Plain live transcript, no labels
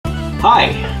Hi,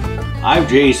 I'm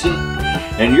Jason,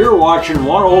 and you're watching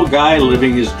One Old Guy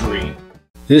Living His Dream.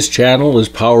 This channel is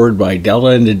powered by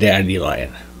Della and the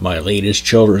Dandelion, my latest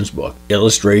children's book.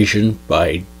 Illustration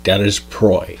by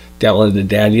Proulx. Della and the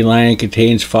Dandelion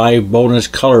contains 5 bonus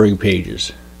coloring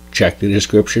pages. Check the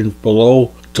description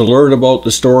below to learn about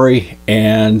the story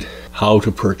and how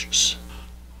to purchase.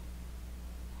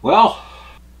 Well,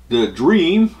 the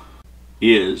dream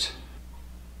is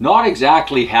not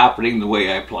exactly happening the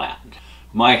way I planned.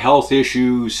 My health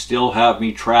issues still have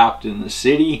me trapped in the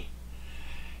city,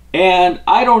 and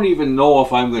I don't even know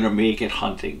if I'm going to make it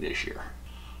hunting this year.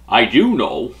 I do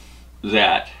know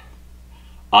that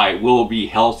I will be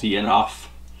healthy enough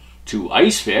to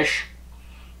ice fish,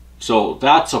 so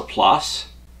that's a plus,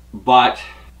 but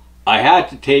I had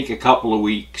to take a couple of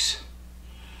weeks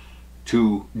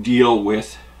to deal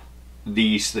with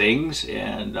these things,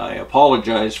 and I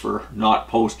apologize for not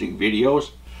posting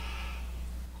videos.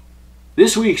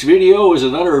 This week's video is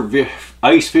another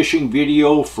ice fishing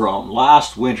video from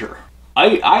last winter.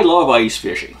 I love ice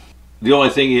fishing. The only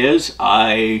thing is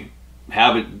I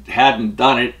hadn't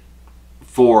done it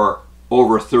for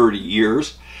over 30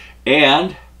 years,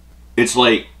 and it's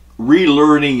like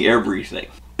relearning everything.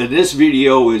 And this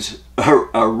video is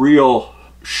a real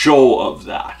show of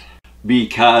that,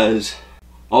 because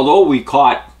although we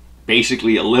caught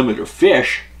basically a limit of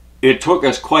fish, it took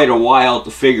us quite a while to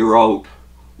figure out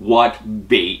what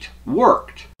bait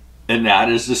worked. And that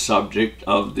is the subject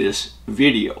of this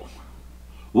video.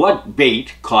 What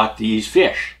bait caught these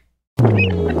fish?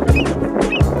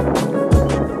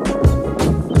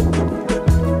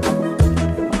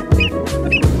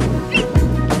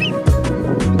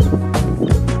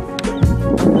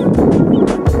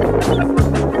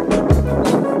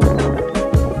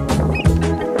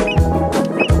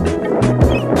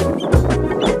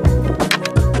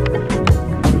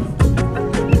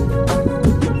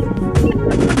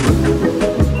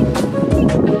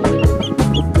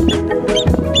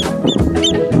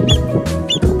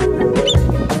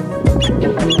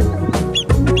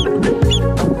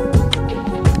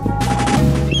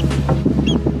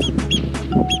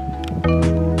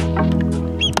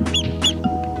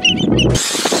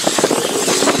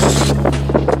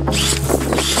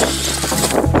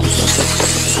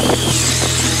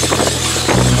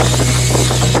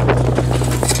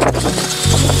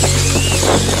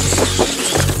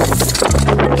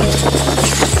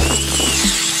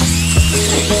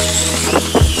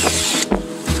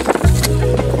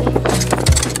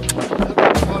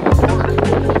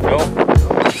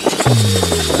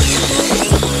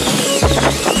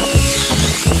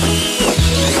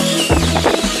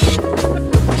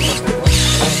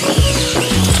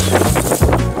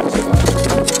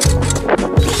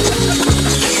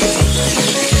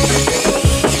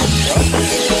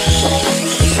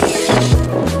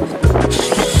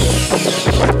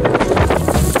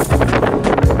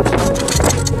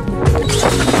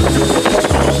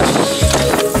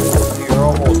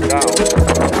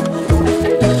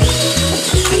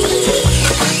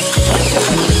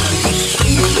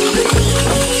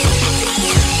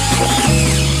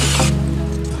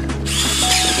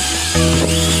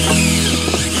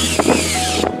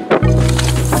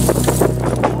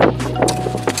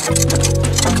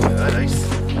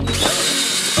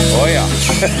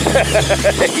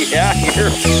 Yeah, you're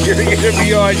gonna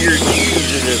be on your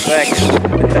knees in a second.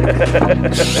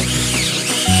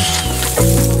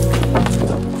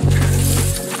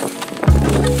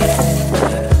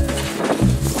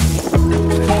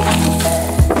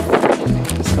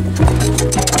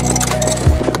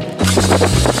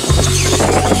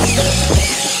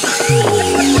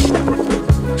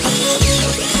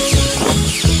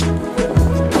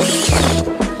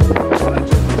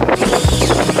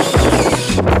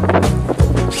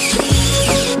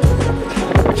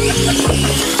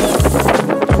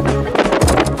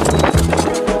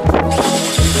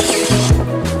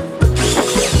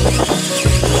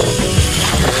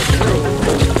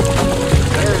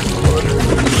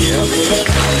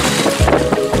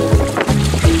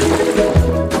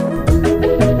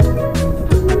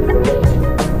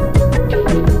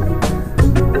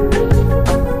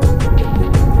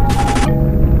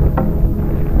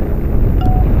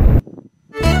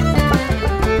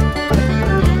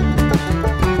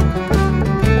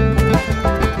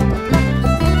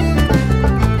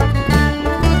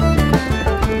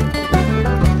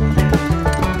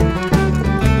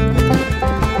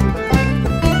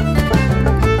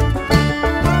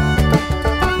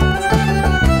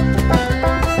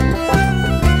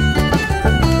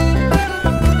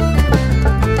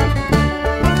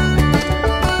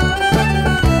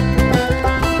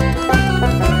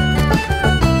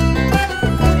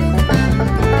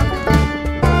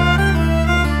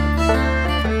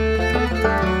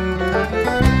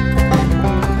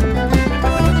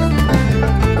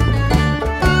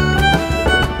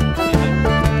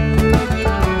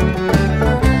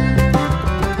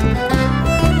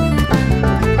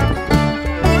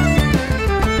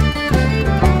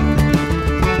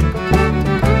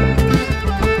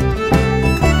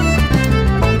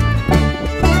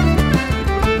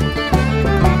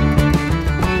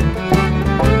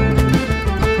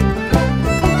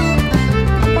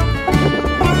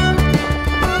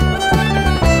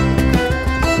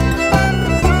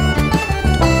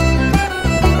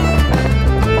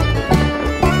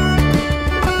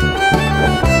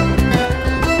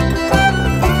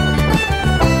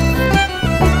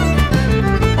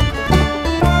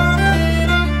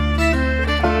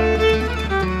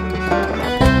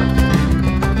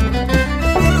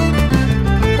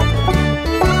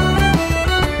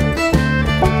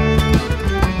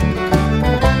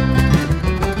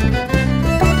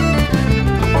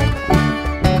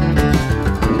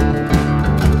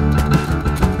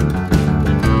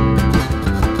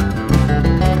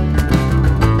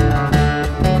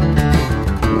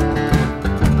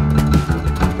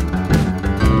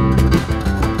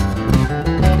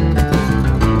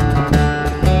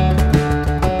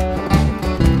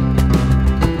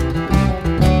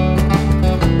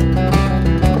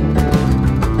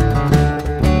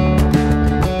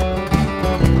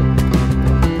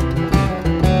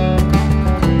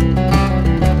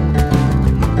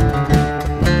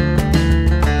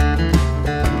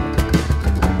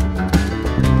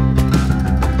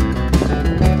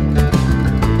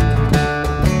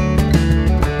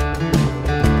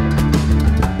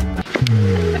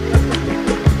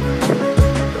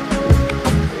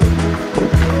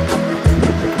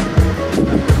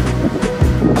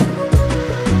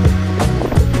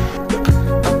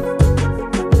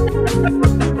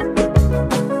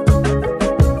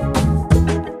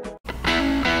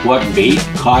 what bait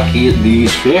caught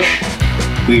these fish.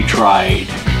 We tried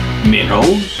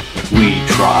minnows, we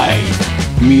tried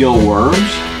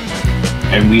mealworms,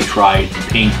 and we tried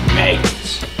pink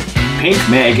maggots. Pink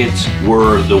maggots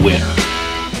were the winner.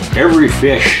 Every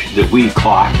fish that we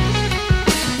caught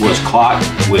was caught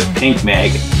with pink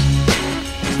maggots.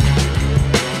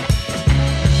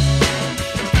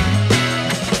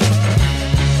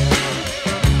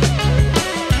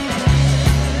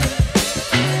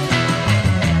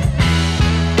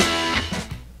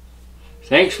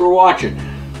 Thanks for watching.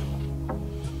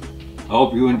 I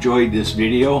hope you enjoyed this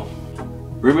video.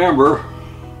 Remember,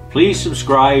 please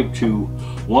subscribe to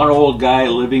One Old Guy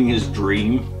Living His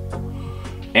Dream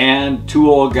and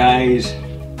Two Old Guys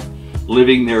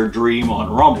Living Their Dream on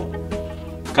Rumble.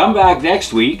 Come back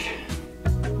next week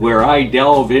where I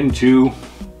delve into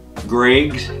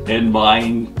Greg's and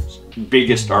mine's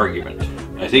biggest argument.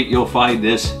 I think you'll find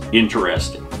this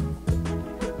interesting.